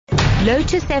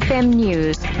Lotus FM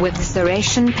News with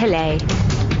Sureshan Pillay.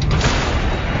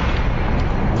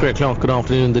 3 o'clock, good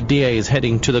afternoon. The DA is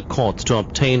heading to the courts to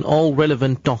obtain all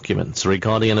relevant documents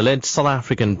regarding an alleged South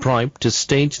African bribe to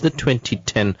stage the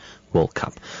 2010 World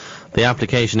Cup. The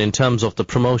application in terms of the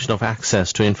Promotion of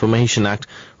Access to Information Act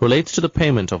relates to the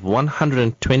payment of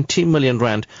 120 million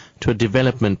rand to a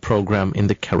development program in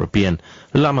the Caribbean.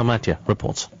 Lama Matia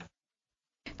reports.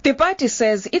 The party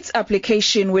says its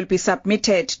application will be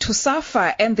submitted to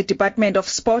SAFA and the Department of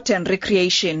Sport and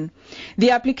Recreation.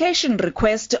 The application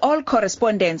requests all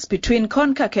correspondence between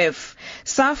CONCACAF,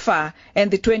 SAFA and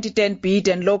the 2010 Bid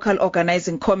and Local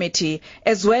Organizing Committee,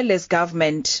 as well as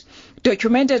government.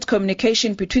 Documented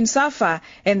communication between SAFA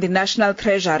and the National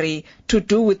Treasury to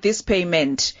do with this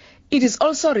payment. It is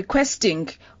also requesting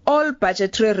all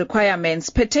budgetary requirements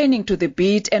pertaining to the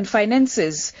bid and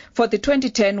finances for the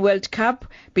 2010 World Cup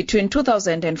between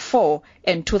 2004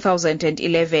 and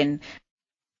 2011.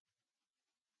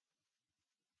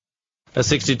 A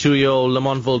 62-year-old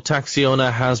Lamontville taxi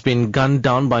owner has been gunned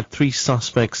down by 3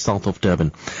 suspects south of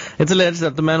Durban. It's alleged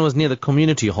that the man was near the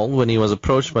community hall when he was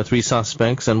approached by 3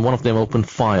 suspects and one of them opened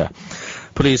fire.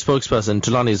 Police spokesperson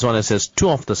Tulani Zwane says 2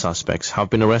 of the suspects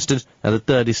have been arrested and the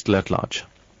 3rd is still at large.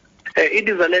 It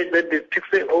is alleged that the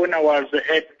taxi owner was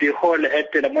at the hall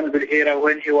at the Lamontville area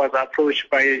when he was approached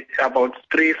by about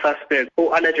 3 suspects who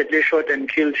allegedly shot and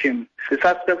killed him. The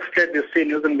suspects fled the scene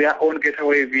using their own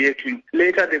getaway vehicle.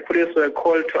 Later, the police were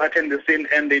called to attend the scene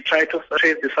and they tried to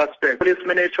trace the suspect. Police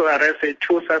managed to arrest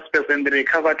 2 suspects and they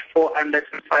recovered 4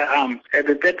 unlicensed firearms. The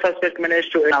 3rd suspect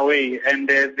managed to run away, and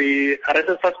the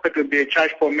arrested suspect will be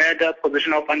charged for murder,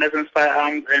 possession of unlicensed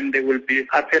firearms, and they will be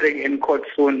appearing in court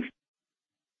soon.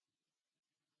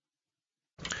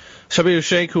 Shabir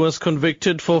Sheikh, who was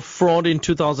convicted for fraud in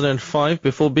 2005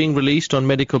 before being released on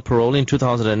medical parole in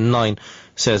 2009,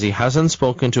 says he hasn't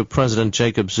spoken to President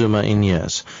Jacob Zuma in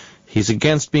years. He's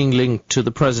against being linked to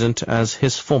the president as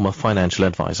his former financial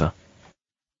advisor.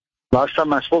 Last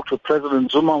time I spoke to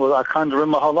President Zuma was, I can't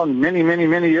remember how long, many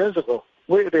years ago.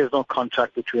 There's no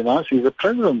contract between us. He's the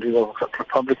president of the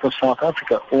Republic of South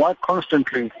Africa. Why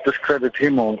constantly discredit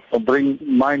him or bring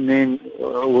my name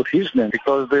with his name?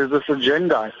 Because there's this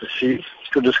agenda, I perceive,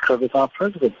 to discredit our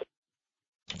president.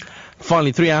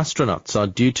 Finally, 3 astronauts are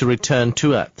due to return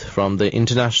to Earth from the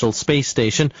International Space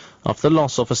Station after the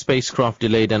loss of a spacecraft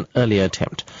delayed an earlier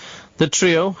attempt. The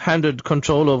trio handed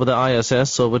control over the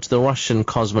ISS over to the Russian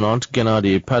cosmonaut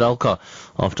Gennady Padalka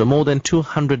after more than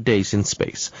 200 days in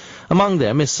space. Among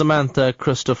them is Samantha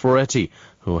Cristoforetti,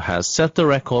 who has set the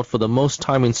record for the most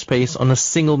time in space on a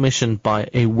single mission by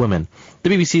a woman. The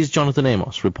BBC's Jonathan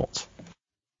Amos reports.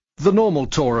 The normal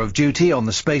tour of duty on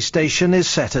the space station is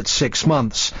set at 6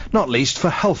 months, not least for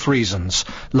health reasons.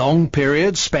 Long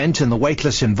periods spent in the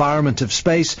weightless environment of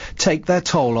space take their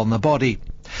toll on the body.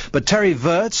 But Terry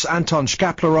Virts, Anton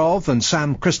Shkaplerov and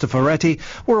Sam Cristoforetti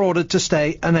were ordered to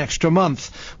stay an extra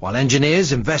month, while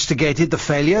engineers investigated the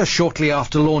failure shortly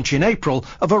after launch in April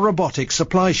of a robotic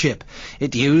supply ship.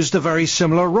 It used a very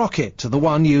similar rocket to the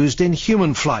one used in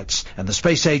human flights, and the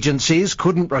space agencies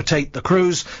couldn't rotate the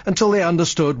crews until they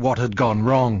understood what had gone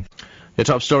wrong. Your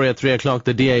top story at 3 o'clock,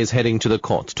 the DA is heading to the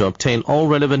court to obtain all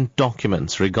relevant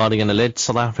documents regarding an alleged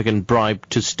South African bribe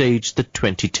to stage the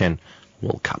 2010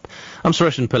 World Cup. I'm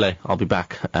Sureshan Pillay. I'll be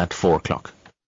back at 4 o'clock.